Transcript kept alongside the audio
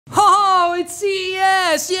it's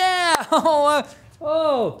CES, yeah!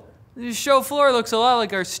 Oh, the show floor looks a lot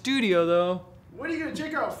like our studio, though. What are you gonna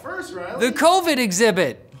check out first, Riley? The COVID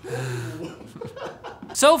exhibit.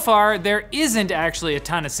 So far, there isn't actually a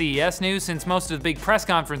ton of CES news since most of the big press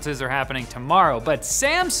conferences are happening tomorrow, but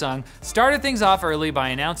Samsung started things off early by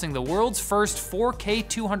announcing the world's first 4K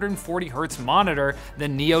 240Hz monitor, the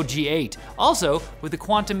Neo G8. Also, with the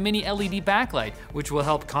Quantum Mini LED backlight, which will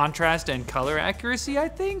help contrast and color accuracy, I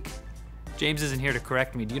think? James isn't here to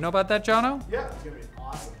correct me. Do you know about that, Jono? Yeah, it's gonna be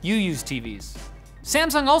awesome. You use TVs.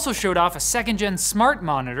 Samsung also showed off a second-gen smart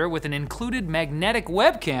monitor with an included magnetic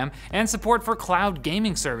webcam and support for cloud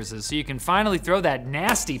gaming services, so you can finally throw that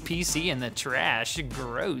nasty PC in the trash.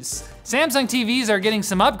 Gross. Samsung TVs are getting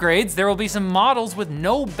some upgrades. There will be some models with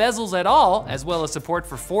no bezels at all, as well as support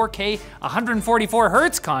for 4K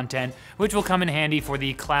 144Hz content, which will come in handy for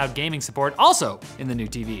the cloud gaming support also in the new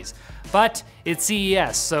TVs. But it's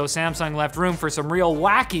CES, so Samsung left room for some real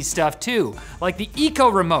wacky stuff too, like the Eco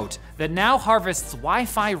Remote that now harvests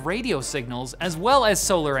Wi-Fi radio signals as well as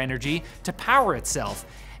solar energy to power itself.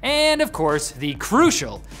 And of course, the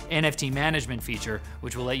crucial NFT management feature,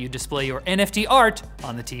 which will let you display your NFT art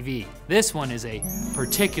on the TV. This one is a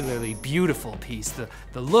particularly beautiful piece. The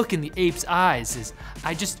look in the ape's eyes is,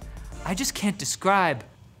 I just can't describe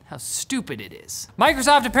how stupid it is.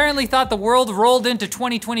 Microsoft apparently thought the world rolled into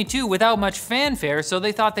 2022 without much fanfare, so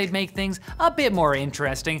they thought they'd make things a bit more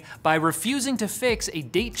interesting by refusing to fix a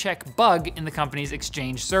date check bug in the company's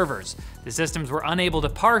Exchange servers. The systems were unable to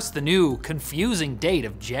parse the new, confusing date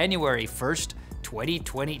of January 1st,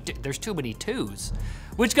 2020, there's too many twos,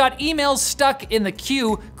 which got emails stuck in the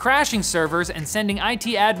queue, crashing servers, and sending IT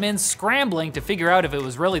admins scrambling to figure out if it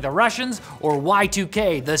was really the Russians or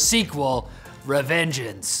Y2K, the sequel,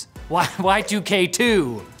 Revengeance.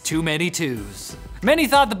 Y2K2, too many twos. Many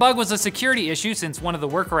thought the bug was a security issue since one of the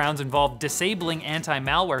workarounds involved disabling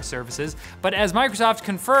anti-malware services, but as Microsoft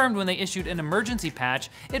confirmed when they issued an emergency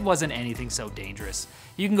patch, it wasn't anything so dangerous.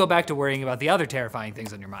 You can go back to worrying about the other terrifying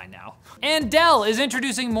things on your mind now. And Dell is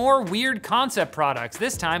introducing more weird concept products,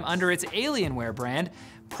 this time under its Alienware brand.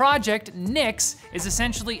 Project Nyx is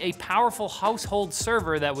essentially a powerful household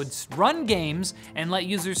server that would run games and let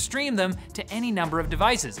users stream them to any number of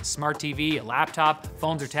devices, a smart TV, a laptop,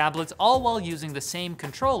 phones or tablets, all while using the same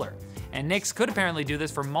controller. And Nyx could apparently do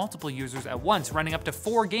this for multiple users at once, running up to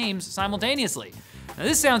 4 games simultaneously. Now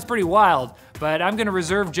this sounds pretty wild, but I'm gonna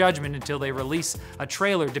reserve judgment until they release a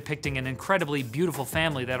trailer depicting an incredibly beautiful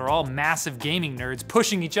family that are all massive gaming nerds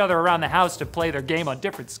pushing each other around the house to play their game on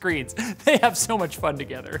different screens. They have so much fun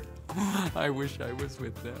together. I wish I was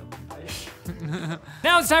with them.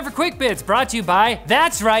 Now it's time for Quick Bits, brought to you by,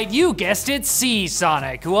 that's right, you guessed it,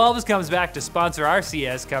 Seasonic, who always comes back to sponsor our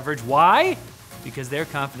CS coverage. Why? Because they're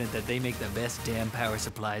confident that they make the best damn power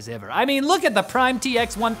supplies ever. I mean, look at the Prime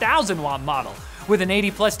TX 1000 watt model. With an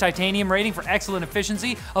 80+ titanium rating for excellent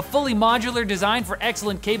efficiency, a fully modular design for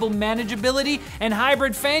excellent cable manageability, and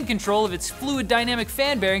hybrid fan control of its fluid dynamic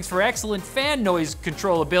fan bearings for excellent fan noise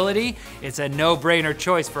controllability, it's a no-brainer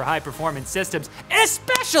choice for high-performance systems,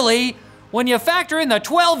 especially when you factor in the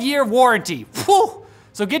 12-year warranty. Whew!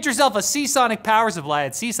 So get yourself a Seasonic power supply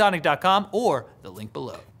at seasonic.com or the link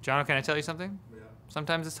below. John, can I tell you something? Yeah.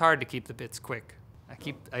 Sometimes it's hard to keep the bits quick. I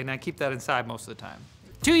keep that inside most of the time.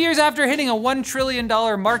 2 years after hitting a $1 trillion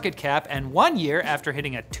market cap and 1 year after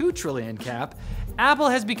hitting a $2 trillion cap, Apple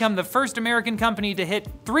has become the first American company to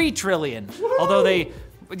hit $3 trillion. Although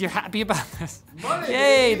you're happy about this? Money,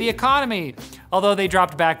 yay, the economy. Although they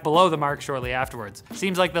dropped back below the mark shortly afterwards.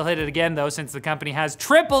 Seems like they'll hit it again though, since the company has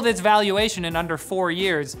tripled its valuation in under 4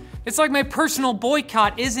 years. It's like my personal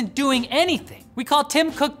boycott isn't doing anything. We call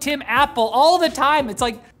Tim Cook Tim Apple all the time. It's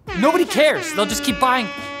like, nobody cares. They'll just keep buying.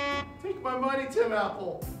 Take my money, Tim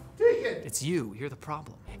Apple. Take it. It's you're the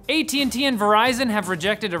problem. AT&T and Verizon have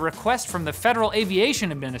rejected a request from the Federal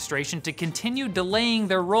Aviation Administration to continue delaying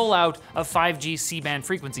their rollout of 5G C-band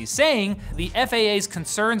frequencies, saying the FAA's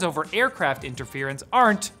concerns over aircraft interference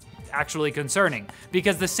aren't actually concerning,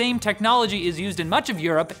 because the same technology is used in much of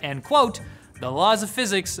Europe, and quote, the laws of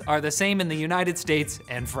physics are the same in the United States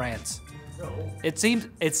and France. No. It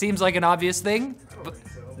seems like an obvious thing, but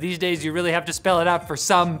these days you really have to spell it out for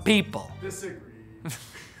some people. Disagree.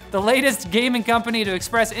 The latest gaming company to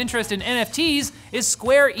express interest in NFTs is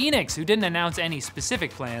Square Enix, who didn't announce any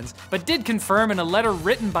specific plans, but did confirm in a letter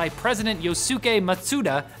written by President Yosuke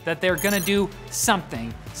Matsuda that they're gonna do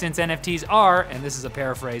something, since NFTs are, and this is a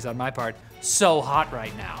paraphrase on my part, so hot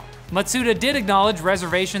right now. Matsuda did acknowledge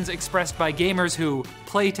reservations expressed by gamers who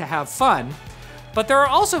play to have fun, but there are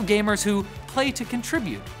also gamers who play to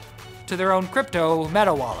contribute to their own crypto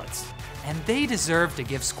meta wallets. and they deserve to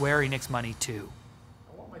give Square Enix money too.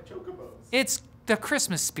 I want my chocobos. It's the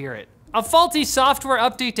Christmas spirit. A faulty software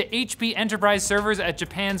update to HP enterprise servers at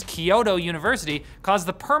Japan's Kyoto University caused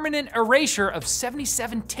the permanent erasure of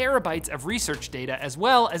 77 terabytes of research data, as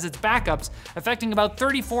well as its backups, affecting about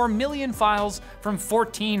 34 million files from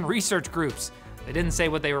 14 research groups. They didn't say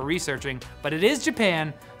what they were researching, but it is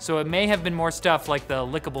Japan, so it may have been more stuff like the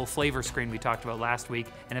lickable flavor screen we talked about last week.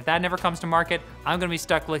 And if that never comes to market, I'm gonna be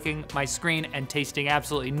stuck licking my screen and tasting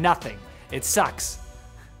absolutely nothing. It sucks.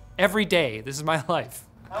 Every day, this is my life.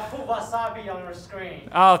 I'll put wasabi on your screen.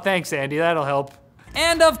 Oh, thanks, Andy, that'll help.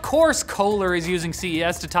 And of course, Kohler is using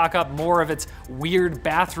CES to talk up more of its weird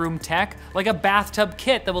bathroom tech, like a bathtub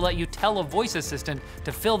kit that will let you tell a voice assistant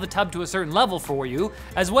to fill the tub to a certain level for you,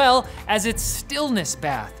 as well as its stillness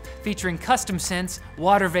bath, featuring custom scents,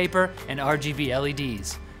 water vapor, and RGB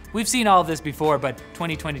LEDs. We've seen all of this before, but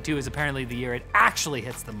 2022 is apparently the year it actually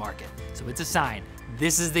hits the market. So it's a sign,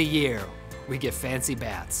 this is the year we get fancy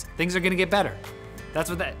baths. Things are gonna get better. That's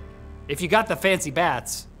what if you got the fancy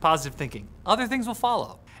baths, positive thinking, other things will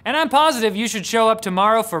follow. And I'm positive you should show up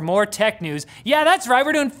tomorrow for more tech news. Yeah, that's right,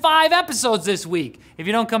 we're doing 5 episodes this week. If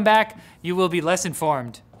you don't come back, you will be less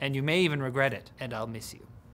informed, and you may even regret it, and I'll miss you.